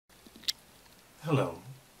Hello,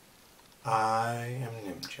 I am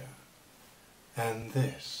Nimja, and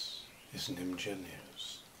this is Nimja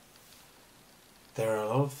News. There are a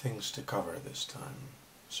lot of things to cover this time,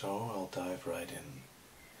 so I'll dive right in.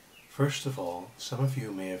 First of all, some of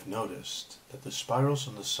you may have noticed that the spirals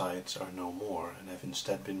on the sides are no more and have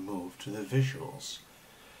instead been moved to the visuals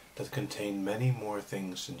that contain many more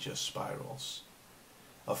things than just spirals.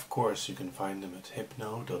 Of course, you can find them at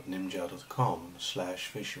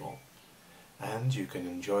hypno.nimja.com/visual. And you can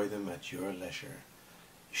enjoy them at your leisure.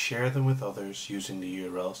 Share them with others using the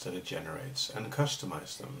URLs that it generates and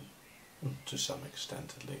customize them, to some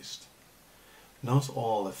extent at least. Not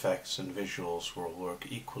all effects and visuals will work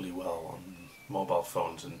equally well on mobile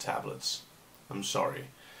phones and tablets. I'm sorry,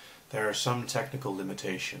 there are some technical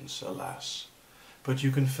limitations, alas, but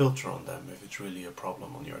you can filter on them if it's really a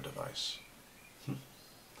problem on your device.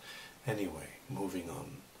 Anyway, moving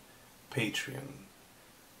on. Patreon.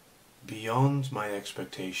 Beyond my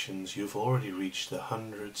expectations, you've already reached the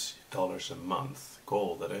 $100 a month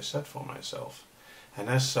goal that I set for myself. And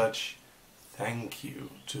as such, thank you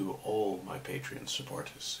to all my Patreon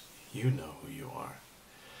supporters. You know who you are.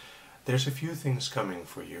 There's a few things coming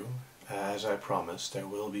for you. As I promised, there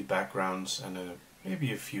will be backgrounds and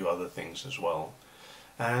maybe a few other things as well.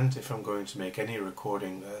 And if I'm going to make any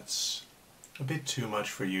recording that's a bit too much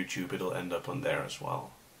for YouTube, it'll end up on there as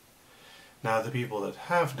well. Now, the people that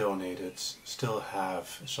have donated still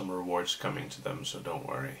have some rewards coming to them, so don't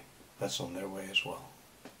worry. That's on their way as well.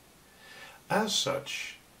 As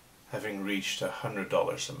such, having reached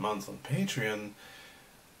 $100 a month on Patreon,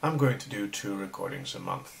 I'm going to do 2 recordings a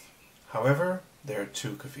month. However, there are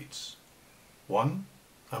 2 caveats. One,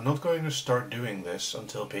 I'm not going to start doing this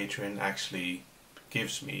until Patreon actually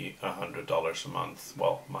gives me $100 a month,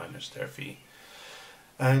 well, minus their fee.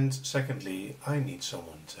 And secondly, I need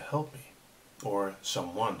someone to help me. Or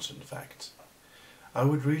someone's, in fact. I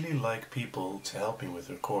would really like people to help me with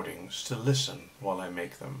recordings, to listen while I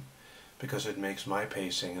make them, because it makes my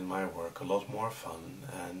pacing and my work a lot more fun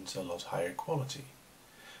and a lot higher quality.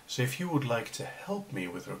 So if you would like to help me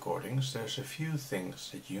with recordings, there's a few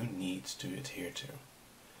things that you need to adhere to.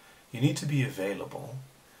 You need to be available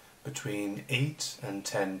between 8 and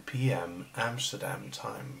 10 p.m. Amsterdam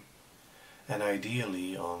time, and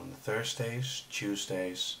ideally on Thursdays,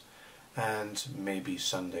 Tuesdays, and maybe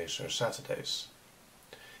Sundays or Saturdays.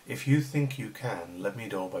 If you think you can, let me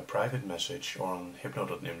know by private message or on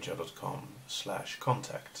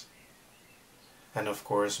hypno.nimja.com/contact. And of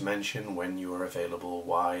course, mention when you are available,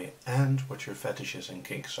 why, and what your fetishes and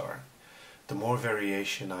kinks are. The more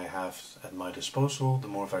variation I have at my disposal, the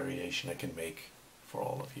more variation I can make for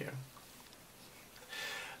all of you.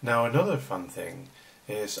 Now, another fun thing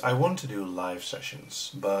is I want to do live sessions,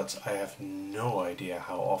 but I have no idea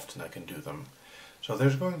how often I can do them. So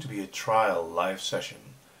there's going to be a trial live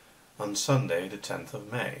session on Sunday the 10th of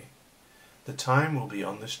May. The time will be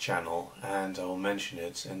on this channel and I will mention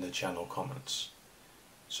it in the channel comments.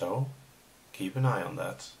 So keep an eye on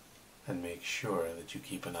that and make sure that you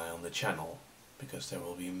keep an eye on the channel, because there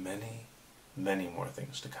will be many, many more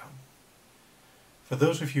things to come. For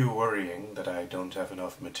those of you worrying that I don't have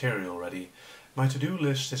enough material ready, my to-do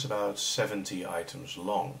list is about 70 items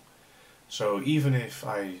long. So even if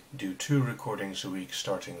I do 2 recordings a week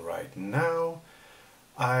starting right now,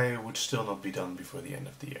 I would still not be done before the end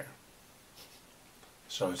of the year.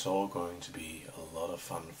 So it's all going to be a lot of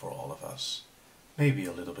fun for all of us. Maybe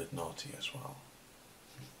a little bit naughty as well.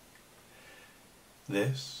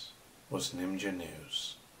 This was Nimja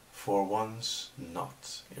News. For once,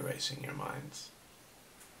 not erasing your minds.